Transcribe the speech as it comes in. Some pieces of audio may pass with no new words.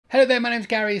Hello there, my name's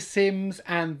Gary Sims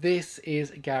and this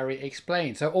is Gary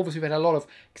Explains. So obviously we've had a lot of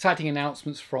exciting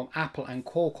announcements from Apple and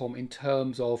Qualcomm in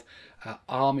terms of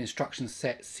ARM instruction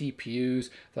set CPUs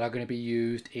that are going to be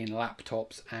used in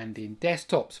laptops and in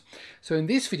desktops. So in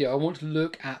this video I want to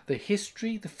look at the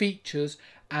history, the features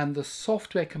and the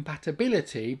software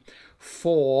compatibility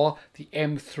for the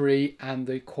M3 and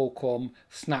the Qualcomm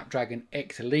Snapdragon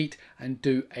X Elite and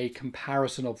do a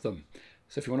comparison of them.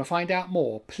 So if you want to find out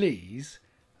more, please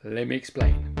let me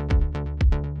explain.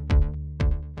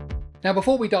 Now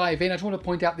before we dive in, I just want to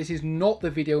point out this is not the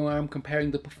video where I'm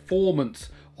comparing the performance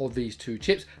of these two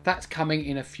chips. That's coming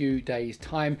in a few days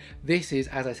time. This is,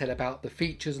 as I said, about the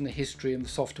features and the history and the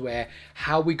software,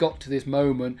 how we got to this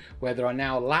moment where there are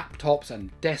now laptops and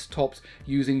desktops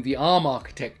using the ARM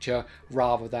architecture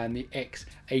rather than the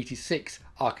x86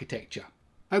 architecture.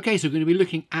 Okay, so we're going to be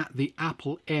looking at the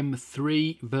Apple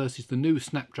M3 versus the new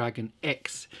Snapdragon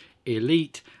X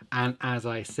Elite, and as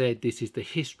I said, this is the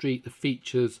history, the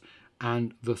features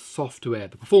and the software.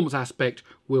 The performance aspect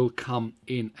will come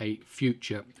in a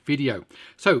future video.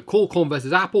 So Qualcomm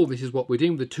versus Apple, this is what we're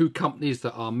doing with the two companies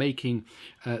that are making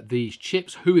these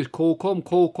chips. Who is Qualcomm?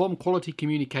 Qualcomm Quality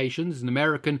Communications is an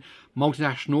American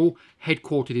multinational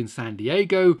headquartered in San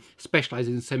Diego,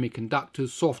 specializes in semiconductors,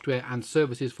 software and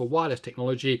services for wireless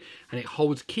technology, and it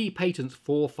holds key patents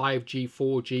for 5G,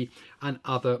 4G and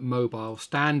other mobile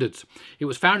standards. It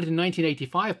was founded in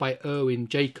 1985 by Irwin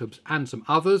Jacobs and some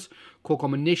others.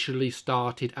 Qualcomm initially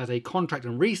started as a contract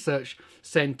and research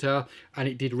center, and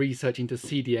it did research into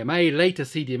CDMA. Later,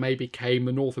 CDMA became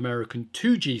the North American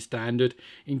 2G standard,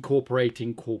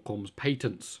 incorporating Qualcomm's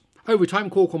patents. Over time,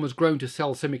 Qualcomm has grown to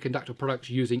sell semiconductor products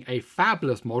using a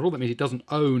fabless model. That means it doesn't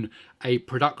own a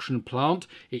production plant.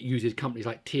 It uses companies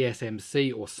like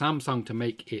TSMC or Samsung to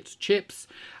make its chips.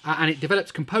 And it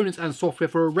develops components and software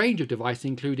for a range of devices,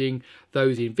 including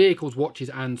those in vehicles,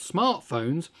 watches and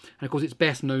smartphones. And of course, it's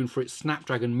best known for its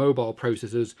Snapdragon mobile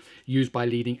processors used by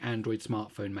leading Android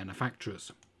smartphone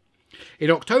manufacturers.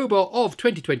 In October of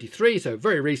 2023, so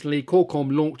very recently,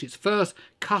 Qualcomm launched its first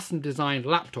custom-designed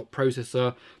laptop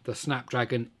processor, the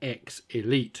Snapdragon X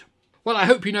Elite. Well, I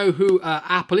hope you know who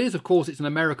Apple is. Of course, it's an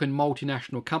American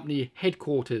multinational company,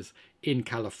 headquarters in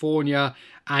California,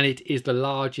 and it is the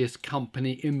largest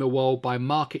company in the world by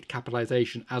market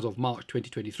capitalization as of March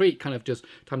 2023. It kind of just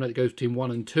time that it goes between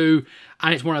 1 and 2,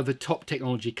 and it's one of the top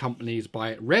technology companies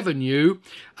by revenue.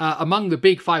 Among the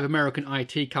big 5 American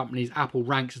IT companies, Apple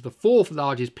ranks as the 4th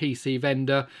largest PC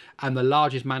vendor and the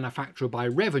largest manufacturer by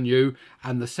revenue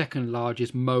and the 2nd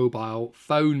largest mobile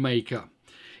phone maker.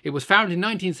 It was founded in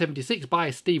 1976 by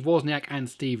Steve Wozniak and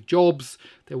Steve Jobs.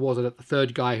 There was a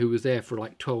third guy who was there for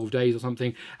like 12 days or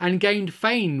something, and gained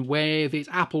fame with its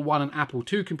Apple I and Apple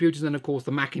II computers, and of course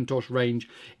the Macintosh range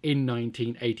in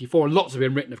 1984. And lots have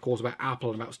been written, of course, about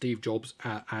Apple and about Steve Jobs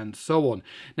and so on.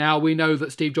 Now, we know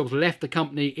that Steve Jobs left the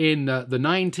company in the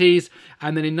 90s,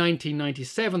 and then in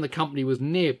 1997 the company was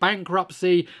near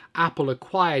bankruptcy. Apple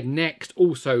acquired Next,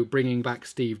 also bringing back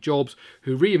Steve Jobs,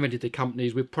 who reinvented the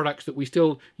companies with products that we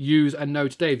still use and know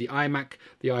today: the iMac,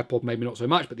 the iPod, maybe not so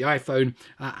much, but the iPhone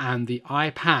and the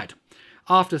iPad.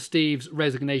 After Steve's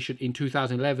resignation in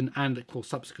 2011 and of course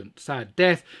subsequent sad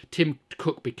death, Tim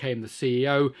Cook became the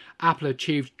CEO. Apple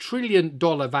achieved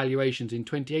trillion-dollar valuations in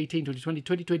 2018, 2020,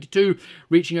 2022,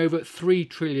 reaching over $3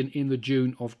 trillion in the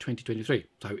June of 2023.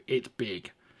 So it's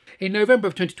big. In November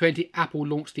of 2020, Apple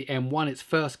launched the M1, its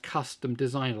first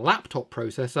custom-designed laptop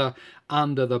processor,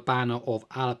 under the banner of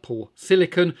Apple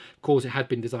Silicon. Of course, it had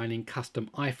been designing custom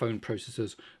iPhone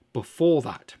processors before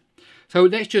that. So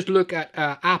let's just look at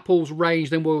Apple's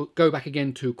range, then we'll go back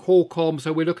again to Qualcomm.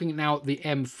 So we're looking now at the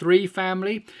M3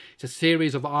 family. It's a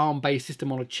series of ARM-based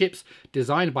system-on-a chips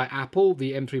designed by Apple.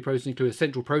 The M3 processors include a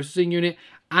central processing unit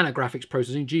and a graphics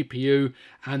processing GPU,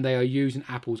 and they are used in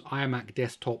Apple's iMac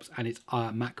desktops and its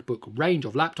MacBook range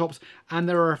of laptops. And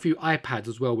there are a few iPads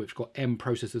as well, which have got M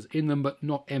processors in them, but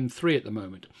not M3 at the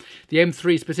moment. The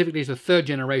M3 specifically is the 3rd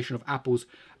generation of Apple's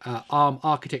ARM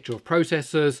architecture of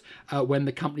processors when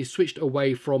the company switched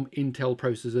away from Intel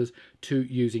processors to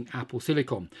using Apple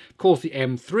Silicon. Of course, the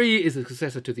M3 is the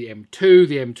successor to the M2.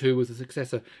 The M2 was the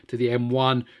successor to the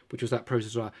M1, which was that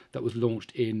processor that was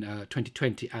launched in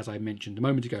 2020, as I mentioned a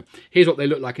moment ago. Here's what they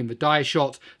look like in the die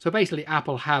shots. So basically,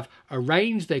 Apple have a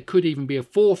range. There could even be a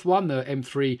 4th one, the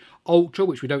M3 Ultra,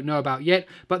 which we don't know about yet,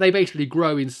 but they basically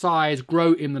grow in size,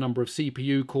 grow in the number of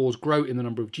CPU cores, grow in the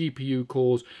number of GPU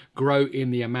cores, grow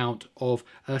in the amount of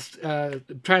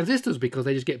transistors, because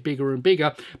they just get bigger and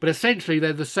bigger. But essentially,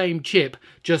 they're the same chip,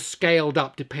 just scaled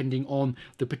up depending on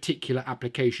the particular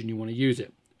application you want to use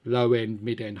it low end,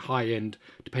 mid end, high end,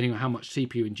 depending on how much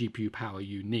CPU and GPU power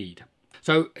you need.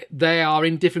 So they are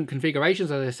in different configurations,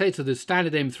 as I said. So the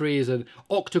standard M3 is an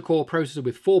octa-core processor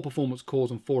with 4 performance cores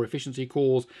and 4 efficiency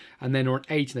cores, and then an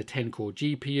 8 and a 10-core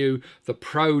GPU. The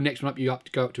Pro, next one up, you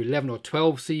go up to 11 or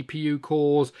 12 CPU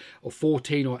cores, or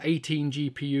 14 or 18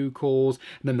 GPU cores.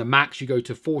 And then the Max, you go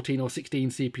to 14 or 16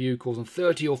 CPU cores and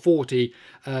 30 or 40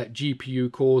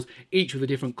 GPU cores, each with a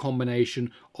different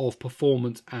combination of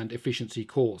performance and efficiency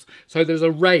cores. So there's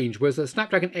a range, whereas the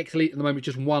Snapdragon X Elite at the moment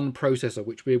is just one processor,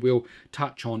 which we will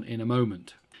touch on in a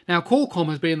moment. Now, Qualcomm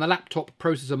has been in the laptop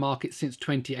processor market since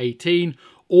 2018.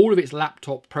 All of its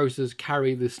laptop processors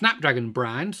carry the Snapdragon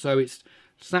brand, so it's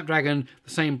Snapdragon, the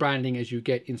same branding as you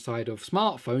get inside of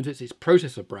smartphones. It's its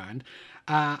processor brand.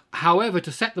 However,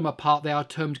 to set them apart, they are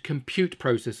termed compute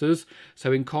processors.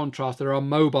 So in contrast, there are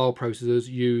mobile processors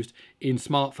used in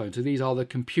smartphones. So these are the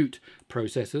compute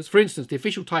processors. For instance, the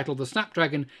official title of the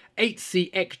Snapdragon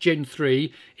 8CX Gen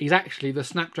 3 is actually the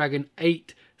Snapdragon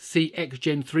 8CX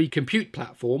Gen 3 compute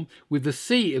platform, with the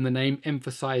C in the name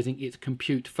emphasizing its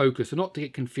compute focus, so not to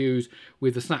get confused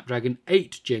with the Snapdragon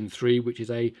 8 Gen 3, which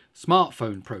is a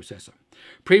smartphone processor.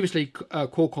 Previously,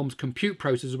 Qualcomm's compute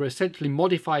processors were essentially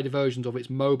modified versions of its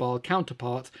mobile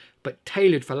counterparts, but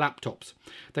tailored for laptops.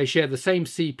 They share the same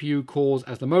CPU cores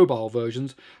as the mobile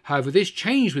versions. However, this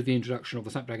changed with the introduction of the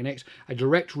Snapdragon X, a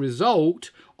direct result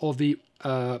of the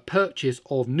purchase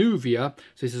of Nuvia.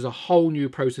 So this is a whole new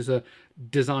processor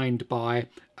designed by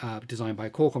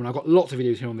Qualcomm. And I've got lots of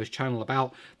videos here on this channel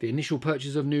about the initial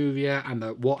purchase of Nuvia and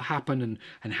what happened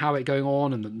and how it's going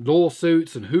on, and the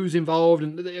lawsuits and who's involved,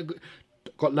 and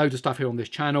got loads of stuff here on this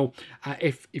channel.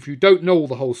 If you don't know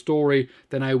the whole story,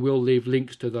 then I will leave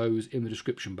links to those in the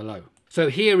description below. So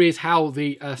here is how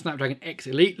the Snapdragon X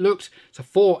Elite looks. It's a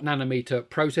 4nm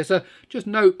processor. Just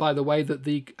note, by the way, that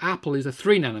the Apple is a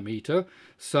 3nm.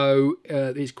 So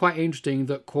it's quite interesting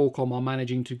that Qualcomm are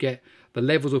managing to get the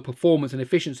levels of performance and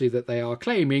efficiency that they are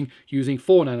claiming using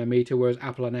 4nm, whereas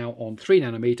Apple are now on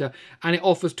 3nm. And it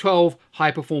offers 12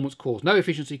 high performance cores. No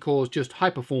efficiency cores, just high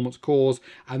performance cores.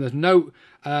 And there's no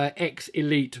X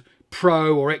Elite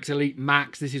Pro or X Elite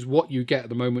Max. This is what you get at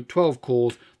the moment, 12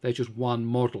 cores. There's just one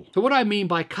model. So what I mean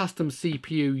by custom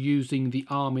CPU using the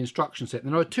ARM instruction set,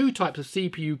 there are two types of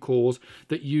CPU cores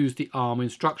that use the ARM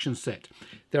instruction set.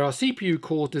 There are CPU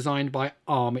cores designed by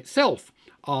ARM itself.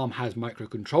 ARM has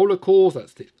microcontroller cores,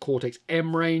 that's the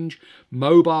Cortex-M range,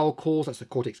 mobile cores, that's the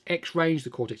Cortex-X range,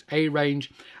 the Cortex-A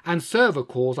range, and server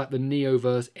cores like the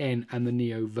Neoverse N and the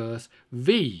Neoverse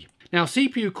V. Now,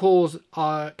 CPU cores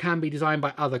can be designed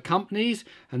by other companies,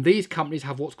 and these companies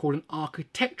have what's called an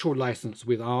architectural license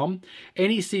with ARM.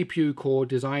 Any CPU core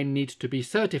design needs to be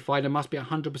certified and must be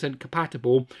 100%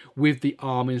 compatible with the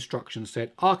ARM instruction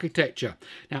set architecture.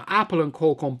 Now, Apple and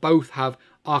Qualcomm both have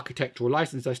architectural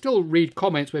license. I still read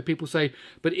comments where people say,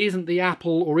 but isn't the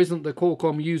Apple or isn't the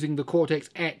Qualcomm using the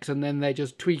Cortex-X and then they're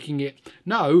just tweaking it?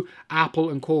 No, Apple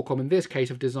and Qualcomm in this case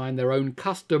have designed their own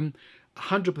custom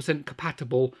 100%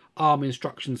 compatible ARM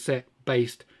instruction set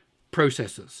based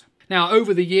processors. Now,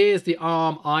 over the years, the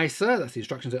ARM ISA, that's the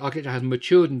instruction set architecture, has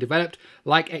matured and developed.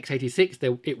 Like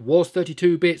x86, it was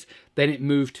 32 bits, then it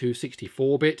moved to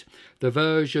 64-bit. The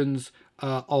versions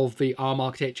of the ARM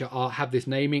architecture have this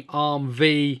naming, ARM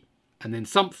V and then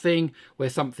something, where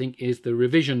something is the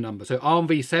revision number. So ARM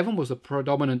V7 was the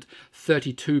predominant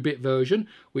 32-bit version,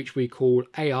 which we call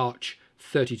AArch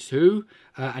 32,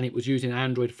 and it was used in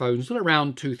Android phones till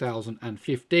around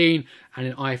 2015, and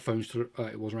in iPhones till,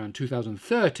 it was around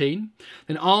 2013.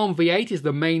 Then ARM V8 is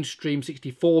the mainstream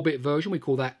 64-bit version. We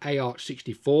call that AArch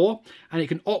 64, and it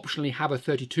can optionally have a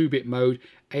 32-bit mode,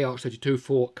 AArch 32,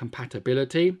 for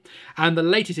compatibility. And the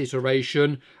latest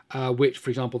iteration, which, for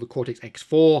example, the Cortex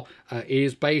X4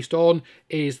 is based on,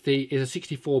 is a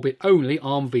 64-bit only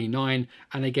ARM V9,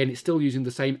 and again, it's still using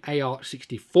the same AArch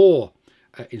 64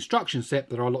 instruction set.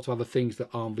 There are lots of other things that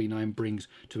ARM V9 brings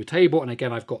to the table, and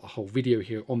again, I've got a whole video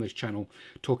here on this channel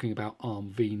talking about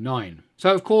ARM V9.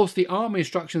 So of course, the ARM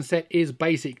instruction set is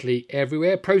basically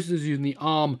everywhere. Processors using the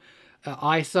ARM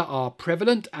ISA are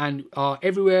prevalent and are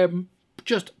everywhere,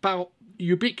 just about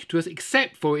ubiquitous,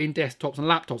 except for in desktops and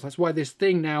laptops. That's why this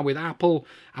thing now with Apple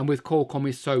and with Qualcomm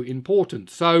is so important.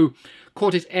 So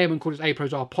Cortex-M and Cortex-A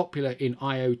Pros are popular in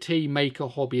IoT, maker,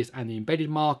 hobbyist and the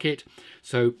embedded market.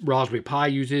 So Raspberry Pi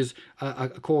uses a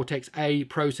Cortex-A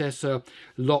processor.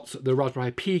 The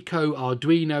Raspberry Pico,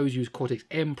 Arduinos use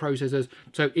Cortex-M processors.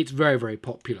 So it's very, very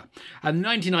popular. And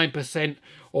 99%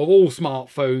 of all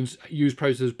smartphones use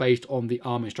processors based on the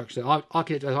ARM instruction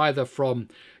architecture, either from,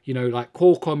 you know, like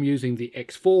Qualcomm using the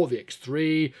X4, the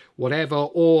X3, whatever,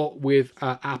 or with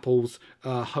Apple's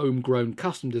homegrown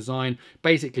custom design.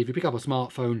 Basically, if you pick up a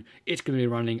smartphone, it's going to be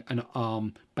running an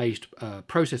ARM-based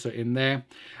processor in there.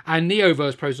 And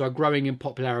Neoverse processors are growing in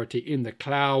popularity in the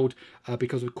cloud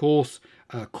because, of course,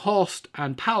 cost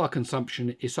and power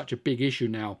consumption is such a big issue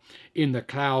now in the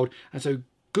cloud. And so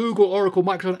Google, Oracle,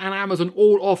 Microsoft and Amazon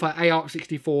all offer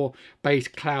ARC64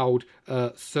 based cloud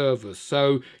servers.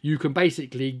 So you can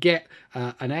basically get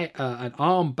an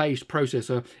ARM based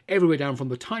processor everywhere down from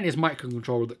the tiniest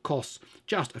microcontroller that costs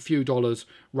just a few dollars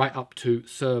right up to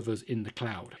servers in the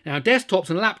cloud. Now desktops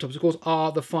and laptops, of course,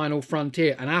 are the final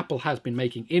frontier, and Apple has been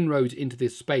making inroads into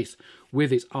this space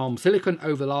with its ARM silicon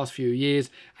over the last few years,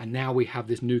 and now we have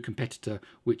this new competitor,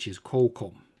 which is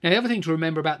Qualcomm. Now, the other thing to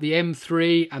remember about the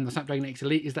M3 and the Snapdragon X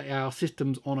Elite is that they are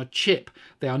systems on a chip.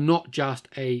 They are not just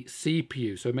a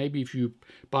CPU. So maybe if you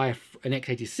buy an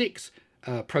x86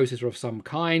 processor of some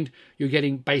kind, you're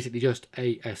getting basically just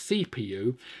a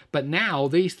CPU. But now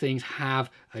these things have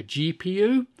a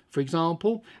GPU, for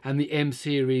example, and the M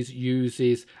series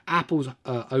uses Apple's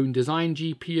own design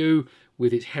GPU,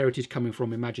 with its heritage coming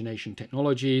from Imagination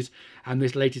Technologies, and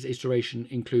this latest iteration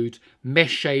includes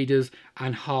mesh shaders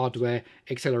and hardware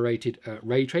accelerated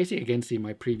ray tracing. Again, see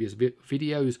my previous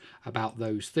videos about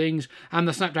those things. And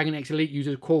the Snapdragon X Elite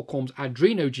uses Qualcomm's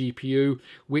Adreno GPU,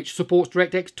 which supports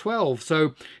DirectX 12.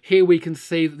 So here we can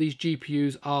see that these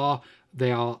GPUs are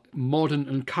modern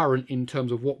and current in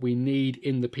terms of what we need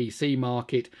in the PC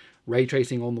market. Ray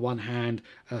tracing on the one hand,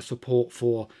 support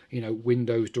for, you know,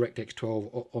 Windows DirectX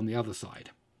 12 on the other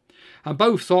side. And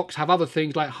both SoCs have other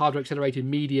things like hardware accelerated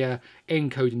media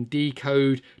encode and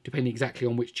decode, depending exactly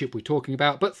on which chip we're talking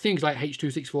about, but things like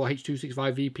H.264,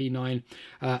 H.265, VP9,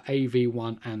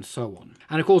 AV1 and so on.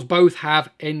 And of course both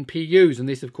have NPUs, and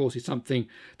this of course is something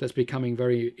that's becoming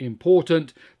very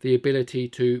important, the ability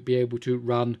to be able to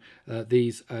run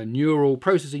these neural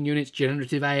processing units,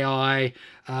 generative AI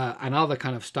and other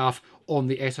kind of stuff on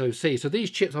the SoC. So these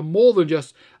chips are more than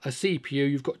just a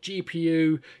CPU. You've got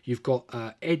GPU, you've got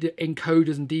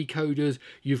encoders and decoders,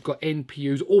 you've got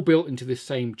NPUs all built into this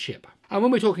same chip. And when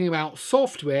we're talking about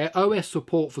software, OS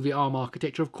support for the ARM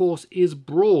architecture, of course, is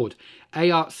broad.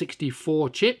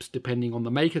 ARC64 chips, depending on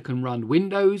the maker, can run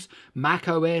Windows, Mac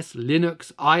OS,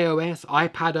 Linux, iOS,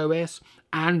 iPadOS,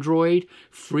 Android,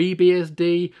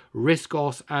 FreeBSD,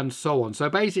 RISC-OS, and so on. So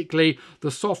basically,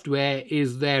 the software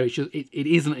is there. It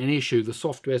isn't an issue. The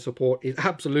software support is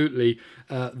absolutely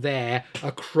there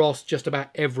across just about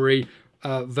every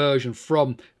version,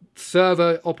 from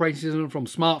server operating systems, from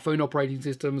smartphone operating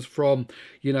systems, from,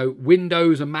 you know,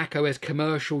 Windows and Mac OS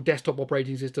commercial desktop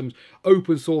operating systems,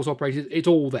 open source operating systems, it's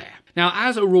all there. Now,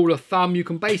 as a rule of thumb, you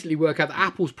can basically work out that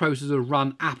Apple's processors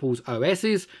run Apple's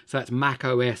OSs, so that's Mac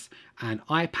OS and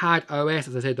iPad OS.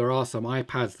 As I said, there are some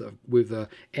iPads that with the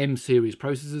M series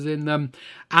processors in them,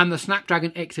 and the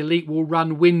Snapdragon X Elite will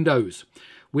run Windows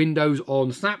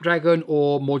on Snapdragon,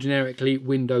 or more generically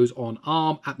Windows on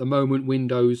ARM. At the moment,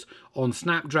 Windows on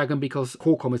Snapdragon, because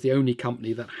Qualcomm is the only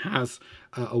company that has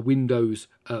a Windows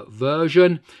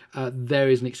version. There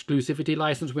is an exclusivity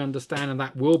license, we understand, and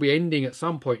that will be ending at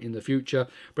some point in the future,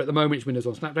 but at the moment it's Windows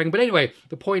on Snapdragon. But anyway,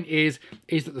 the point is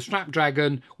that the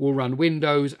Snapdragon will run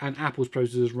Windows and Apple's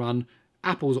processors run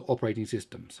Apple's operating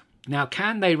systems. Now,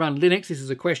 can they run Linux? This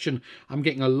is a question I'm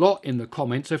getting a lot in the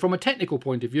comments. So from a technical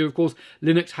point of view, of course,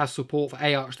 Linux has support for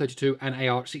ARC32 and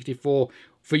ARC64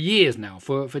 for years now,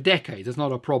 for decades. It's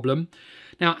not a problem.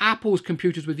 Now, Apple's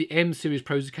computers with the M series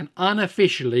processors can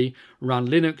unofficially run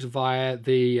Linux via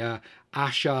the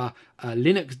Asha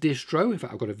Linux distro. In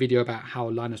fact, I've got a video about how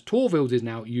Linus Torvalds is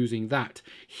now using that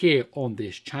here on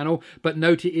this channel, but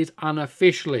note it is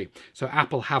unofficially. So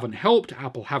Apple haven't helped,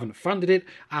 Apple haven't funded it,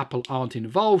 Apple aren't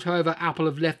involved. However, Apple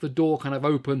have left the door kind of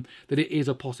open that it is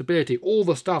a possibility. All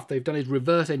the stuff they've done is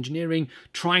reverse engineering,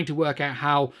 trying to work out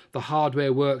how the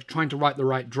hardware works, trying to write the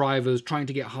right drivers, trying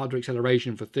to get hardware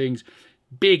acceleration for things.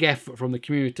 Big effort from the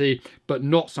community, but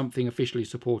not something officially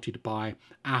supported by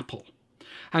Apple.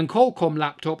 And Qualcomm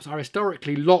laptops are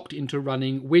historically locked into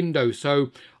running Windows.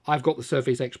 So I've got the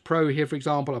Surface X Pro here, for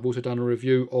example. I've also done a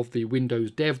review of the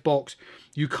Windows Dev Box.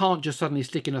 You can't just suddenly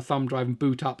stick in a thumb drive and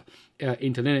boot up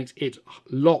into Linux. It's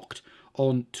locked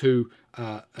onto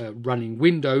running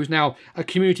Windows. Now, a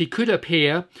community could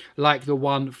appear like the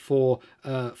one for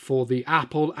the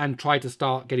Apple and try to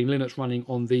start getting Linux running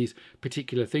on these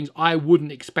particular things. I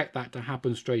wouldn't expect that to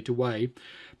happen straight away.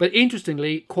 But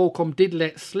interestingly, Qualcomm did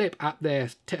let slip at their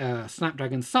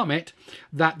Snapdragon Summit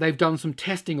that they've done some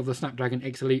testing of the Snapdragon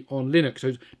X Elite on Linux.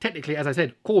 So technically, as I said,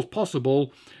 of course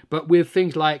possible, but with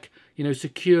things like, you know,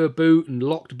 secure boot and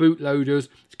locked bootloaders,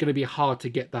 it's going to be hard to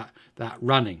get that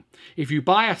running. If you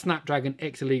buy a Snapdragon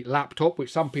X Elite laptop,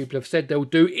 which some people have said they'll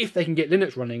do if they can get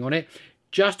Linux running on it,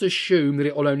 just assume that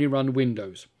it will only run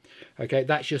Windows. Okay,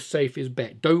 that's your safest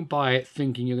bet. Don't buy it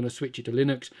thinking you're going to switch it to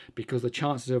Linux, because the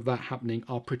chances of that happening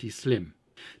are pretty slim.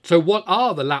 So what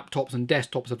are the laptops and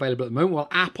desktops available at the moment? Well,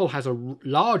 Apple has a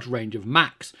large range of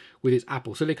Macs with its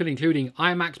Apple Silicon, including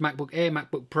iMacs, MacBook Air,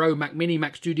 MacBook Pro, Mac Mini,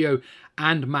 Mac Studio,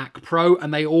 and Mac Pro,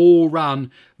 and they all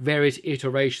run various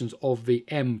iterations of the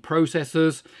M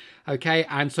processors. Okay,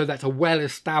 and so that's a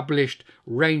well-established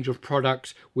range of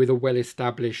products with a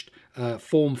well-established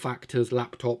form factors,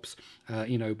 laptops,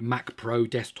 you know, Mac Pro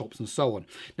desktops and so on.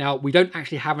 Now, we don't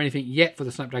actually have anything yet for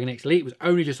the Snapdragon X Elite. It was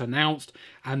only just announced,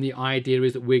 and the idea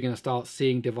is that we're going to start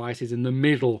seeing devices in the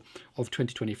middle of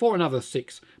 2024, another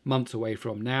 6 months away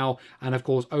from now. And of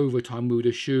course, over time, we would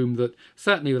assume that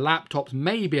certainly the laptops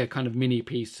may be a kind of mini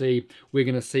PC. We're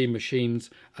going to see machines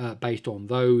based on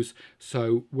those.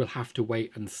 So we'll have to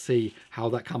wait and see how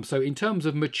that comes. So in terms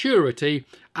of maturity,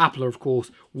 Apple are, of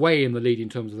course, way in the lead in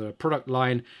terms of their product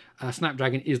line.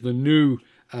 Snapdragon is the new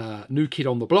kid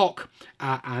on the block,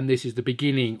 and this is the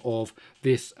beginning of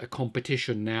this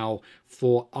competition now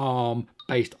for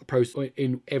ARM-based processors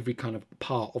in every kind of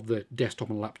part of the desktop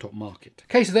and laptop market.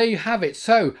 Okay, so there you have it.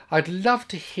 So I'd love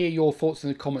to hear your thoughts in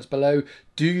the comments below.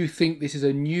 Do you think this is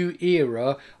a new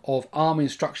era of ARM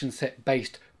instruction set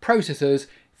based processors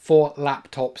for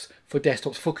laptops, for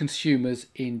desktops, for consumers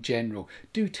in general?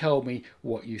 Do tell me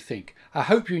what you think. I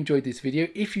hope you enjoyed this video.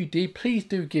 If you did, please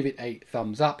do give it a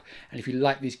thumbs up. And if you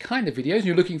like these kind of videos and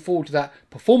you're looking forward to that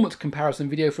performance comparison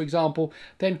video, for example,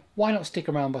 then why not stick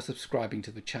around by subscribing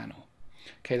to the channel?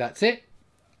 Okay, that's it.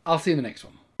 I'll see you in the next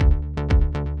one.